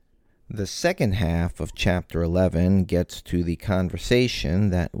The second half of chapter 11 gets to the conversation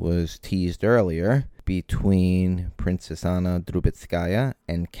that was teased earlier between Princess Anna Drubetskaya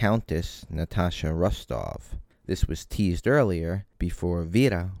and Countess Natasha Rostov. This was teased earlier before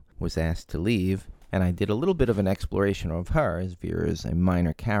Vera was asked to leave, and I did a little bit of an exploration of her, as Vera is a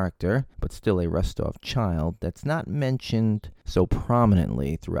minor character, but still a Rostov child that's not mentioned so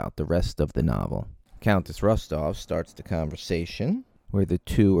prominently throughout the rest of the novel. Countess Rostov starts the conversation, where the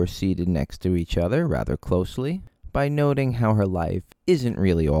two are seated next to each other rather closely, by noting how her life isn't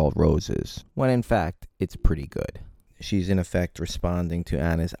really all roses, when in fact it's pretty good. She's in effect responding to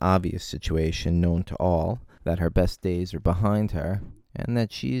Anna's obvious situation known to all, that her best days are behind her, and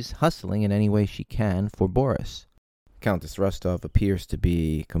that she's hustling in any way she can for Boris. Countess Rostov appears to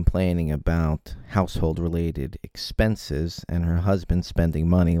be complaining about household-related expenses and her husband spending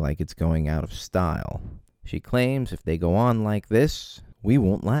money like it's going out of style. She claims if they go on like this, we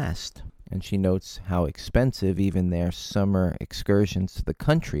won't last. And she notes how expensive even their summer excursions to the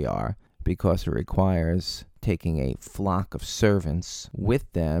country are, because it requires taking a flock of servants with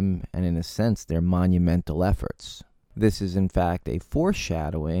them, and in a sense, their monumental efforts. This is in fact a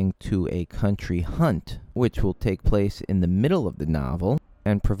foreshadowing to a country hunt, which will take place in the middle of the novel,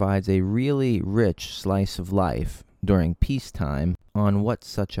 and provides a really rich slice of life during peacetime on what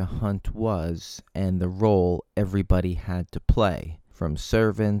such a hunt was and the role everybody had to play, from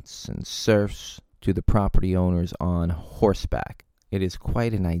servants and serfs to the property owners on horseback. It is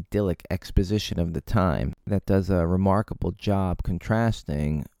quite an idyllic exposition of the time that does a remarkable job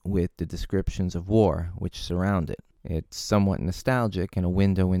contrasting with the descriptions of war which surround it. It's somewhat nostalgic and a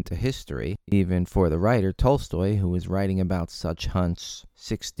window into history, even for the writer Tolstoy, who was writing about such hunts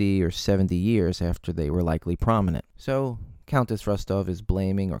 60 or 70 years after they were likely prominent. So, Countess Rostov is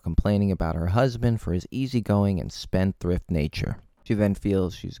blaming or complaining about her husband for his easygoing and spendthrift nature. She then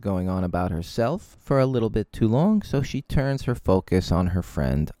feels she's going on about herself for a little bit too long, so she turns her focus on her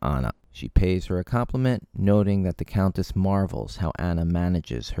friend Anna. She pays her a compliment, noting that the Countess marvels how Anna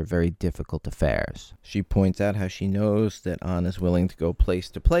manages her very difficult affairs. She points out how she knows that Anna's willing to go place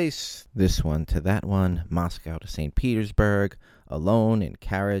to place, this one to that one, Moscow to St. Petersburg, alone in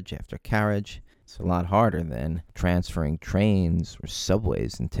carriage after carriage. It's a lot harder than transferring trains or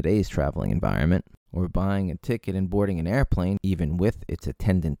subways in today's traveling environment, or buying a ticket and boarding an airplane, even with its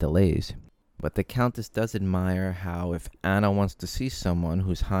attendant delays. But the Countess does admire how if Anna wants to see someone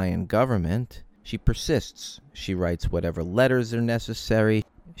who's high in government, she persists. She writes whatever letters are necessary.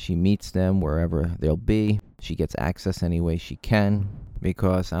 She meets them wherever they'll be. She gets access any way she can,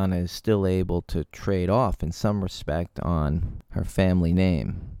 because Anna is still able to trade off in some respect on her family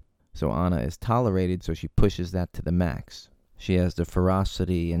name. So Anna is tolerated, so she pushes that to the max. She has the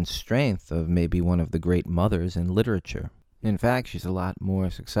ferocity and strength of maybe one of the great mothers in literature. In fact, she's a lot more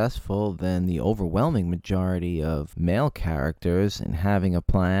successful than the overwhelming majority of male characters in having a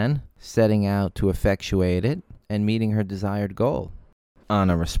plan, setting out to effectuate it, and meeting her desired goal.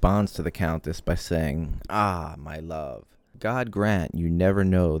 Anna responds to the Countess by saying, "Ah, my love, God grant you never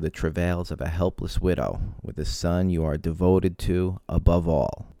know the travails of a helpless widow, with a son you are devoted to above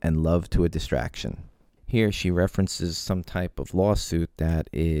all, and love to a distraction." Here she references some type of lawsuit that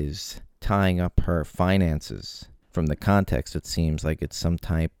is tying up her finances. From the context, it seems like it's some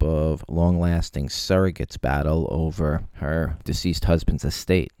type of long-lasting surrogates battle over her deceased husband's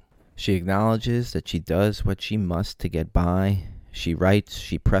estate. She acknowledges that she does what she must to get by. She writes,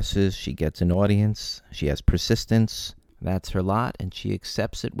 she presses, she gets an audience, she has persistence. That's her lot, and she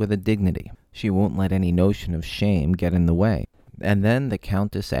accepts it with a dignity. She won't let any notion of shame get in the way. And then the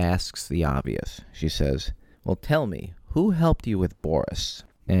Countess asks the obvious. She says, "Well, tell me, who helped you with Boris?"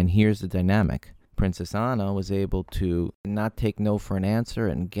 And here's the dynamic. Princess Anna was able to not take no for an answer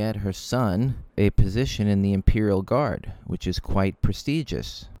and get her son a position in the Imperial Guard, which is quite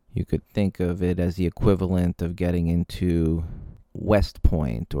prestigious. You could think of it as the equivalent of getting into West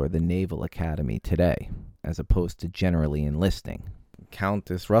Point or the Naval Academy today, as opposed to generally enlisting.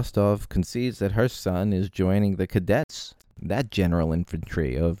 Countess Rostov concedes that her son is joining the cadets, that general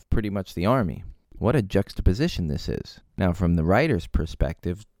infantry of pretty much the army. What a juxtaposition this is. Now, from the writer's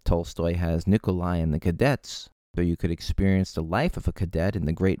perspective, Tolstoy has Nikolai and the cadets, so you could experience the life of a cadet in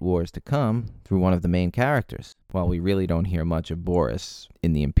the great wars to come through one of the main characters, while we really don't hear much of Boris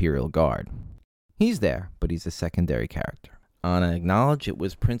in the Imperial Guard. He's there, but he's a secondary character. Anna acknowledged it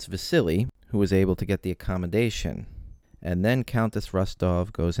was Prince Vasily who was able to get the accommodation. And then Countess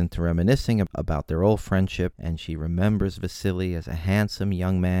Rostov goes into reminiscing about their old friendship, and she remembers Vasily as a handsome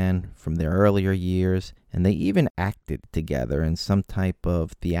young man from their earlier years, and they even acted together in some type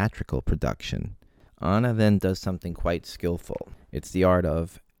of theatrical production. Anna then does something quite skillful. It's the art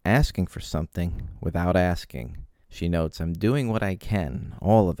of asking for something without asking. She notes, I'm doing what I can,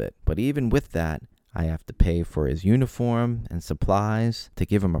 all of it, but even with that, I have to pay for his uniform and supplies to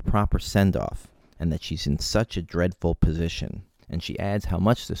give him a proper send-off, and that she's in such a dreadful position. And she adds how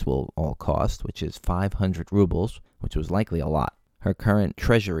much this will all cost, which is 500 rubles, which was likely a lot. Her current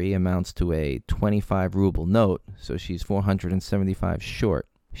treasury amounts to a 25 ruble note, so she's 475 short.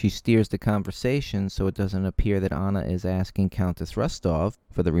 She steers the conversation so it doesn't appear that Anna is asking Countess Rostov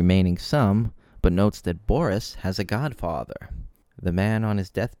for the remaining sum, but notes that Boris has a godfather, the man on his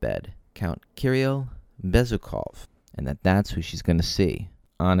deathbed, Count Kirill Bezukov, and that's who she's going to see.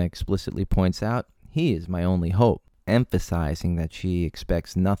 Anna explicitly points out, he is my only hope, emphasizing that she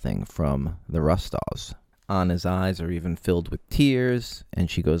expects nothing from the Rostovs. Anna's eyes are even filled with tears, and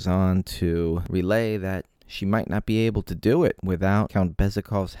she goes on to relay that she might not be able to do it without Count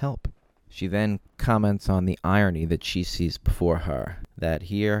Bezukov's help. She then comments on the irony that she sees before her, that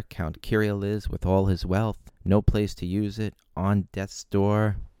here Count Kirill is with all his wealth, no place to use it, on death's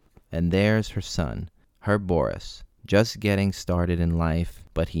door, and there's her son, her Boris, just getting started in life,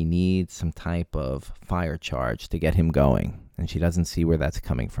 but he needs some type of fire charge to get him going, and she doesn't see where that's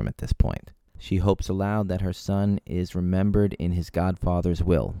coming from at this point. She hopes aloud that her son is remembered in his godfather's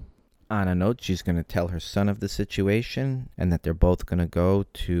will. Anna notes she's going to tell her son of the situation, and that they're both going to go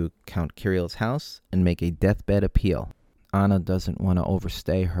to Count Kirill's house and make a deathbed appeal. Anna doesn't want to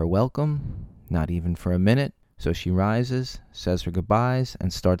overstay her welcome, not even for a minute, so she rises, says her goodbyes,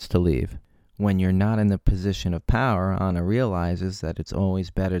 and starts to leave. When you're not in the position of power, Anna realizes that it's always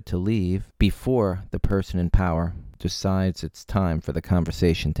better to leave before the person in power decides it's time for the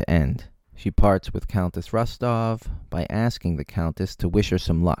conversation to end. She parts with Countess Rostov by asking the Countess to wish her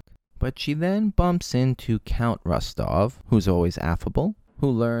some luck. But she then bumps into Count Rostov, who's always affable,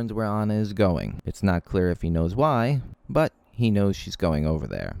 who learns where Anna is going. It's not clear if he knows why, but he knows she's going over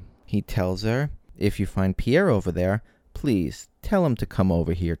there. He tells her, if you find Pierre over there, please tell him to come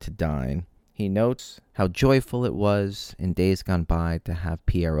over here to dine. He notes how joyful it was in days gone by to have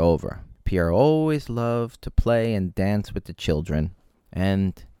Pierre over. Pierre always loved to play and dance with the children,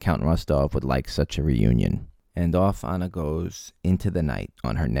 and Count Rostov would like such a reunion. And off Anna goes into the night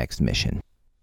on her next mission.